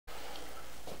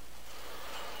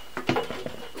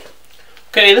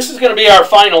Okay, this is going to be our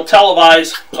final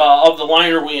televise of the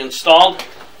liner we installed.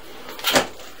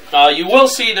 You will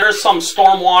see there's some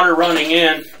storm water running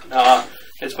in.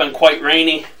 It's been quite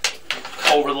rainy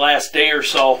over the last day or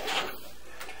so.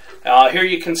 Here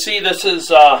you can see this is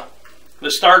the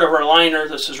start of our liner.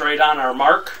 This is right on our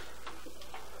mark.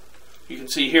 You can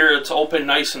see here it's open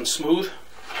nice and smooth.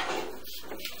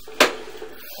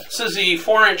 This is the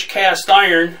 4-inch cast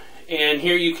iron, and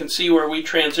here you can see where we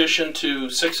transition to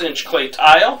 6-inch clay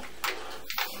tile.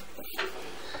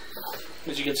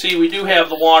 As you can see, we do have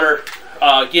the water,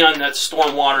 again, that's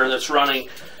storm water that's running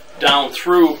down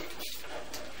through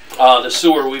the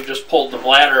sewer. We've just pulled the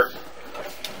bladder.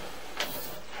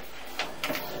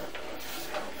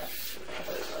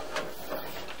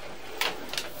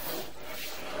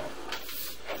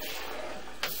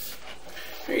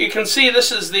 You can see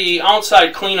this is the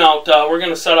outside clean out. We're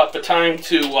going to set up a time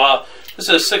to, this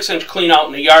is a 6-inch clean out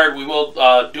in the yard. We will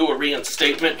do a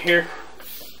reinstatement here.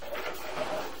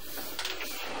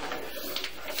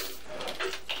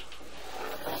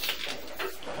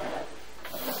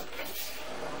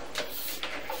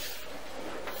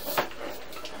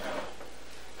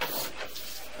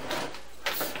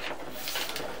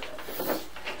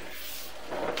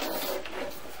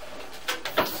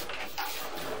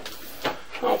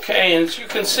 Okay, and as you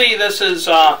can see, this is,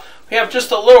 we have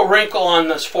just a little wrinkle on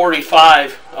this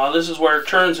 45. This is where it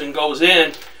turns and goes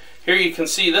in. Here you can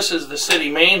see this is the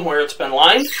city main where it's been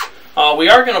lined. We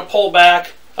are going to pull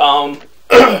back.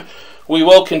 We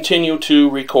will continue to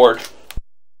record.